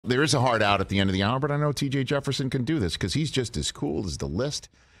There is a hard out at the end of the hour, but I know TJ Jefferson can do this because he's just as cool as the list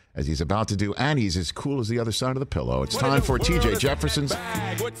as he's about to do, and he's as cool as the other side of the pillow. It's time for TJ Jefferson's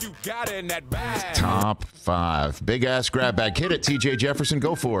Top 5. Big ass grab bag. Hit it, TJ Jefferson.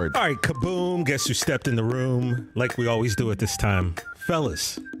 Go for it. All right, kaboom. Guess who stepped in the room like we always do at this time?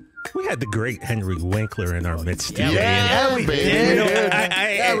 Fellas, we had the great Henry Winkler in our midst today. Yeah, we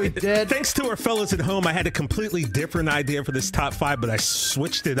did. We did. Thanks to our fellas at home, I had a completely different idea for this top 5, but I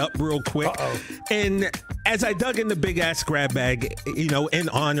switched it up real quick. And as I dug in the big ass grab bag, in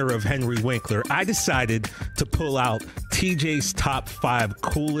honor of Henry Winkler, I decided to pull out TJ's top 5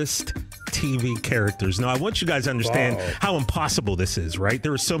 coolest TV characters. Now, I want you guys to understand how impossible this is, right?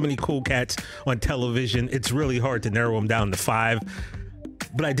 There are so many cool cats on television. It's really hard to narrow them down to 5.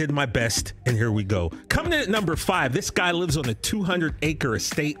 But I did my best, and here we go. Coming in at number 5, this guy lives on a 200-acre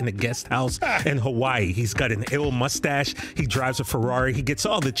estate in a guest house in Hawaii. He's got an ill mustache. He drives a Ferrari. He gets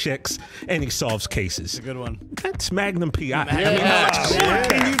all the chicks, and he solves cases. That's a good one. That's Magnum P.I. I mean, how much cooler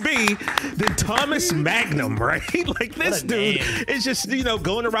can you be than Thomas Magnum, right? Like, this dude is just,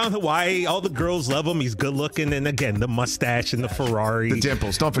 going around Hawaii. All the girls love him. He's good-looking, and again, the mustache and the Ferrari. The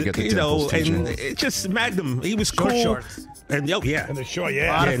dimples. Don't forget the dimples, TJ. And it's just Magnum. He was cool. Shorts. And And the short, A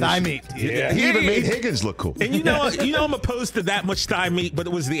lot of thigh meat. Yeah. He even made Higgins look cool. And I'm opposed to that much thigh meat, but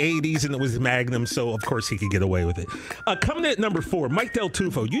it was the 80s and it was Magnum, so of course he could get away with it. Coming in at number 4, Mike Del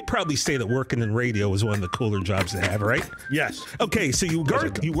Tufo. You'd probably say that working in radio is one of the cooler jobs to have, right? Yes. Okay, so you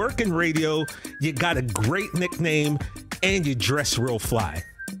work in radio, you got a great nickname, and you dress real fly.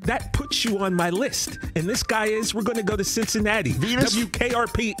 That puts you on my list. And this guy we're going to go to Cincinnati. Venus?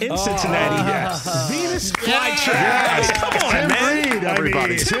 WKRP in Cincinnati. Yes. Venus Flytrap. Come on, man. Reed,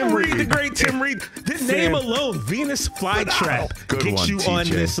 everybody. Tim Reed, the great Tim Reed. The name alone, Venus Flytrap, gets you on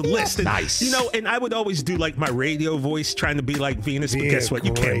this list. And, nice. And I would always do like my radio voice trying to be like Venus, but guess what?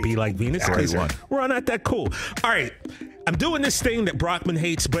 You can't be like Venus because we're not that cool. All right. I'm doing this thing that Brockman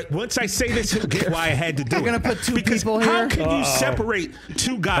hates, but once I say this, he'll get why I had to do it. You're going to put two because people here? How can you separate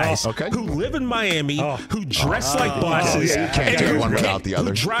two guys who live in Miami, who dress like bosses, you can't do one without the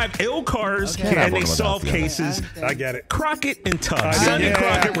other. Who drive ill cars, and they solve cases? I get it. Crockett and Tubbs. Sonny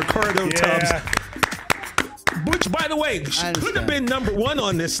Crockett, Ricardo Tubbs. Which, by the way, could have been number 1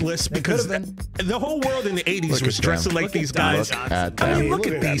 on this list because the whole world in the 80s was dressing like these guys. Look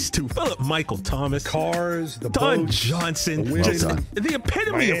at these two. Philip Michael Thomas. Cars, the Don boats, Johnson. The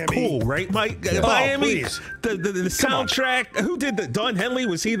epitome of cool, right, Mike? Miami. The soundtrack. Who did the Don Henley?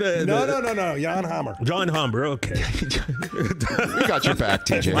 Was he the... No. Jan Hammer. John Humber, okay. We got your back,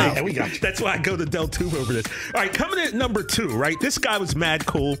 TJ. Wow. Yeah, we got you. That's why I go to Del Tufo over this. All right, coming in at number 2, right? This guy was mad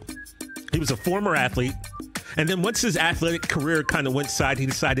cool. He was a former athlete. And then once his athletic career kind of went side, he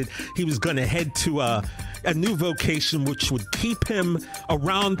decided he was going to head to a new vocation, which would keep him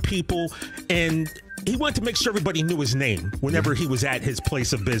around people. And he wanted to make sure everybody knew his name whenever he was at his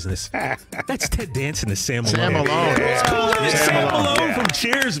place of business. That's Ted Danson to Sam Malone. Sam Malone. It's cooler than Sam Malone from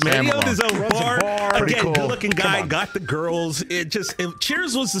Cheers, man. He owned his own bar. Again, cool. good-looking guy, got the girls.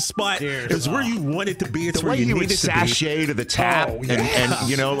 Cheers was the spot. It was where you wanted to be. It's where you needed to be. The way he would sashay to the tap,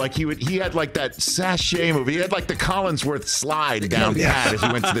 and like he had like that sashay movie. He had like the Collinsworth slide down pat as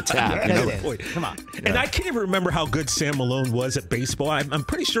he went to the tap. Come on. And I can't even remember how good Sam Malone was at baseball. I'm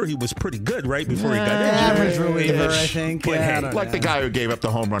pretty sure he was pretty good, right, before he got injured. Average reliever, I think. But hey, like the guy who gave up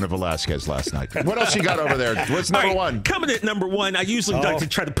the home run to Velasquez last night. What else you got over there? What's number 1? Coming at number 1, I usually like to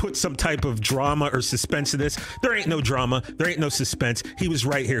try to put some type of drama or suspense in this. There ain't no drama. There ain't no suspense. He was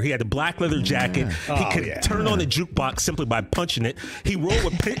right here. He had a black leather jacket. He could turn on a jukebox simply by punching it. He rolled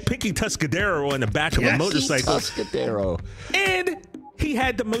with Pinky Tuscadero on the back of a motorcycle. Tuscadero. And he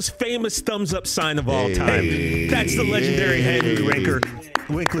had the most famous thumbs up sign of all time. That's the legendary Henry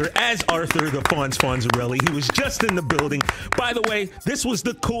Winkler as Arthur the Fonzarelli. He was just in the building. By the way, this was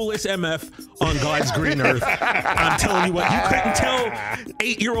the coolest MF on God's green earth. I'm telling you what, you couldn't tell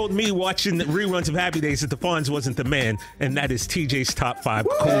 8-year-old me watching the reruns of Happy Days that the Fonz wasn't the man, and that is TJ's top 5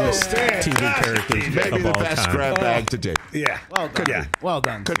 coolest TV characters Maybe of the all best time. grab bag to date. Yeah. Well done. Well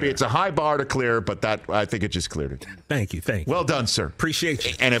done. Could be. It's a high bar to clear, but I think it just cleared it. Thank you. Well done, sir. Appreciate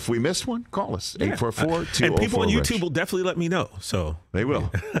you. And if we missed one, call us. 844-204-RICH. And people on YouTube will definitely let me know. So they will.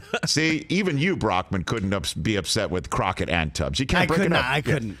 See, even you, Brockman, couldn't be upset with Crockett and Tubbs. You can't break it up. I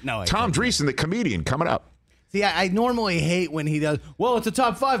couldn't. No, Tom Dreesen, the comedian, coming up. See, I normally hate when he does, well, it's a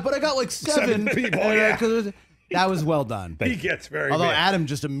top 5, but I got like 7 people. That was well done. He gets very Although big. Adam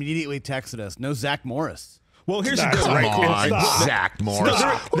just immediately texted us, no Zach Morris. Well, here's the Stop. deal, Come right? on, Zach Morris.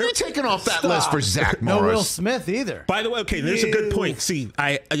 Stop. What are you taking off that list for Zach No Morris? Will Smith either. By the way, okay, there's a good point. See,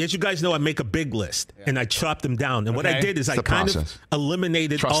 as you guys know, I make a big list and I chop them down. And what I did is I the kind process. of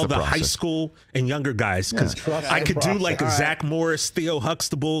eliminated Trust all the the high process. school and younger guys because Trust I the could do like a process. Zach Morris, Theo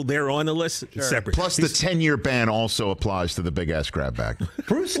Huxtable. They're on the list separate. Plus, the 10-year ban also applies to the big-ass grab bag.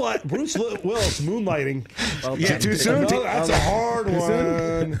 Bruce Willis, moonlighting. Yeah, too soon? That's a hard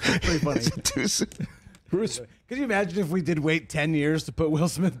one. Pretty funny. Too soon. Bruce. Could you imagine if we did wait 10 years to put Will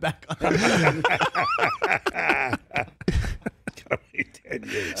Smith back on?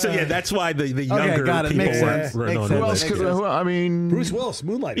 So yeah, that's why the younger got it. people Makes sense. weren't Makes on sense. the Who else list. Makes could? sense. I mean, Bruce Willis,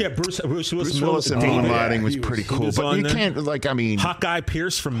 moonlighting. Yeah, Bruce Bruce Willis and David, Moonlighting was he pretty was- cool, was but on you there. can't Hawkeye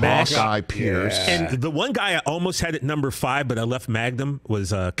Pierce from MASH. Hawkeye Pierce. And the one guy I almost had at number 5, but I left Magnum,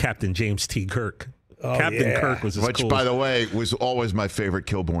 was Captain James T. Kirk. Captain yeah. Kirk was as Which, cool. by the way, was always my favorite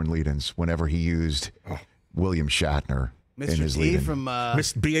Kilborn lead-ins. Whenever he used William Shatner in his Mr. T lead-in. from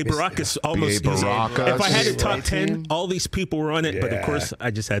Mr. B.A. Baracus almost. B.A. Baracus. If I had a top Right 10, team. all these people were on it, but of Yeah. course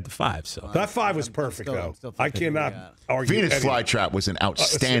I just had the 5. So That 5 was perfect, still though. thinking I cannot we argue. Venus any- Flytrap was an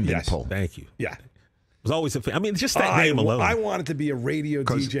outstanding yes. pull. thank you. Yeah. It was always I mean, just that name alone. I wanted to be a radio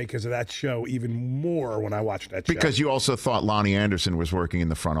DJ because of that show even more when I watched that show. Because you also thought Lonnie Anderson was working in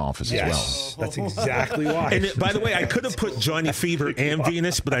the front office as well. yes, that's exactly why. And by the way, I could have put Johnny Fever and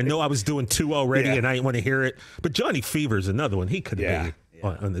Venus, but I know I was doing 2 already, Yeah. and I didn't want to hear it. But Johnny Fever is another one. He could have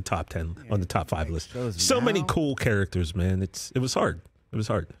been on the top 10, on the top 5 list. So many cool characters, man. It was hard. It was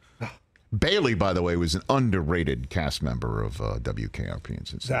hard. Bailey, by the way, was an underrated cast member of WKRP in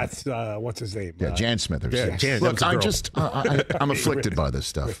Cincinnati. That's what's his name? Yeah, Jan Smithers. Yeah, Jan, Look, that was a girl. I'm afflicted by this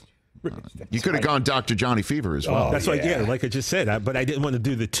stuff. You could have gone Dr. Johnny Fever as well. That's why, like I just said, but I didn't want to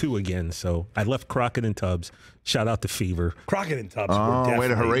do the 2 again, so I left Crockett and Tubbs. Shout out to Fever. Crockett and Tubbs. Oh, were wait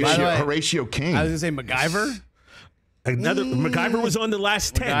a definitely- By the way, Horatio King. I was going to say MacGyver. Another MacGyver was on the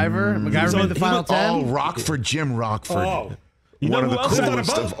last 10. MacGyver made the final 10. Oh, Rockford, Jim Rockford. Oh, You know One of who the else?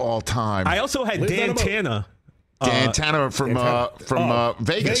 coolest of all time. I also had Lives on Dan a boat. Tanner. Dan Tanner from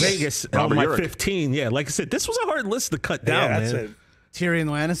Vegas. Vegas on Robert my Urich. 15. Yeah, like I said, this was a hard list to cut yeah, down, that's man. it. Tyrion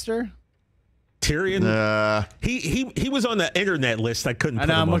Lannister. Tyrion. He was on the internet list. I couldn't. I put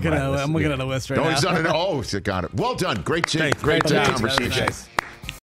know. him I'm on looking my at list. I'm looking at the list right Oh, now. he's done it. Oh, he's got it. Well done. Great Thanks. great Great job. conversation. That was nice.